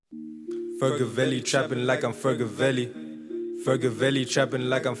Fergaveli trapping like I'm Fergaveli. Fergaveli trapping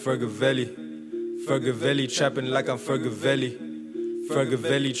like I'm Fergaveli. Fergaveli trapping like I'm Fergaveli.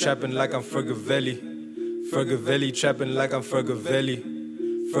 Fergaveli trapping like I'm Fergaveli. Fergaveli trapping like I'm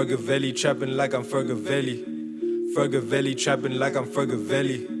Fergaveli. Fergaveli trapping like I'm Fergaveli. Fergaveli trapping like I'm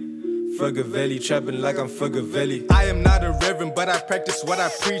Fergaveli. Fergaveli trapping like I'm Fergaveli. I am not a reverend, but I practice what I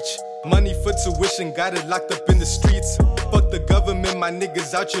preach. Money for tuition, got it locked up in the streets. Fuck the government, my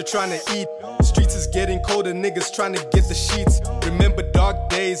niggas out here trying to eat. Streets is getting colder, niggas trying to get the sheets. Remember dark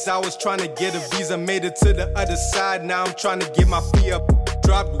days, I was trying to get a visa. Made it to the other side, now I'm trying to get my fee up.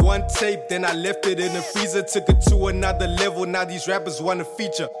 Dropped one tape, then I left it in the freezer. Took it to another level, now these rappers wanna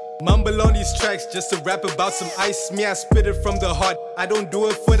feature. Mumble on these tracks just to rap about some ice. Me, I spit it from the heart, I don't do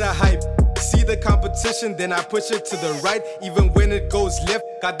it for the hype. See the competition, then I push it to the right. Even when it goes left,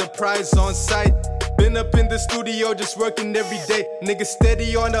 got the prize on sight. Been up in the studio just working every day. Niggas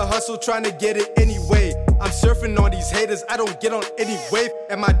steady on the hustle, trying to get it anyway. I'm surfing on these haters, I don't get on any wave.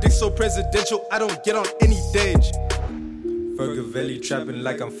 And my dick so presidential, I don't get on any stage. Fergaveli trapping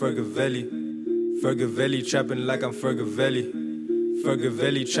like I'm Fergaveli. Fergaveli trapping like I'm Fergaveli.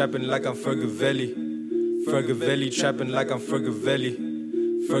 Fergaveli trapping like I'm Fergaveli. Fergaveli trapping like I'm Fergaveli.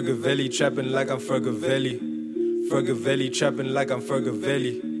 Fergaveli trapping like I'm Fergaveli. Fergaveli trapping like I'm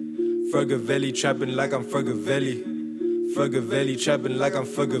Fergaveli. Fergaveli trapping like I'm Fergaveli. Fergaveli trapping like I'm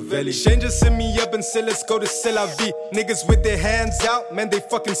Fergaveli. Shane just hit me up and said let's go to C'est La Vie. Niggas with their hands out, man they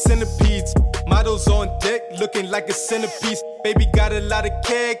fucking centipedes. Models on deck looking like a centerpiece. Baby got a lot of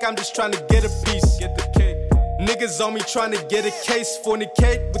cake, I'm just trying to get a piece. Get the cake. Niggas on me trying to get a case.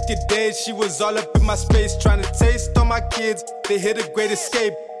 Fornicate with your days, she was all up in my space. Trying to taste on my kids, they hit a great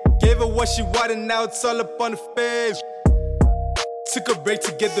escape. Gave her what she wanted, now it's all up on the fave. Took a break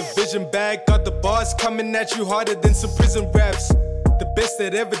to get the vision back. Got the bars coming at you harder than some prison raps. The best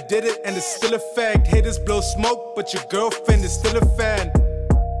that ever did it, and it's still a fact. Haters blow smoke, but your girlfriend is still a fan.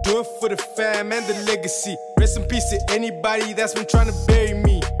 Do it for the fam and the legacy. Rest in peace to anybody that's been trying to bury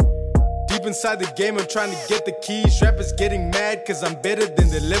me. Deep inside the game, I'm trying to get the keys. Rappers getting mad, cause I'm better than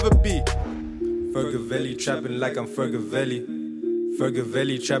they'll ever be. Fergaveli trapping like I'm Fergaveli.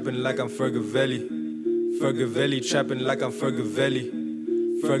 Fergaveli trapping like I'm Fergaveli. Fergaveli trapping like I'm Fergaveli.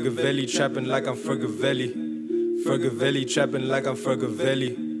 Fergaveli trapping like I'm Fergaveli. Fergaveli trapping like I'm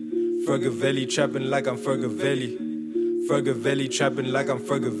Fergaveli. Fergaveli trapping like I'm Fergaveli. Fergaveli trapping like I'm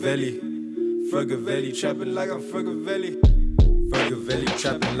Fergaveli. Fergaveli trapping like I'm Fergaveli. Fergaveli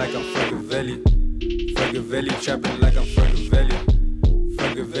trapping like I'm Fergaveli. Fergaveli trapping like I'm Fergaveli.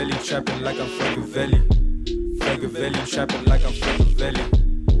 Fergaveli trapping like I'm Fergaveli. Fergaveli trapping like I'm Fergaveli.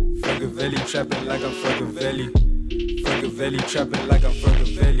 Fergaveli trapping like I'm Fergaveli. Fergaveli trapping like I'm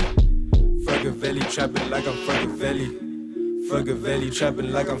Fergaveli. Fergaveli trapping like I'm Fergaveli. Fergaveli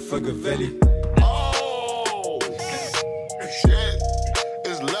trapping like I'm Fergaveli. Oh shit!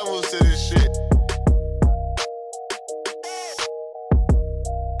 There's levels to this shit.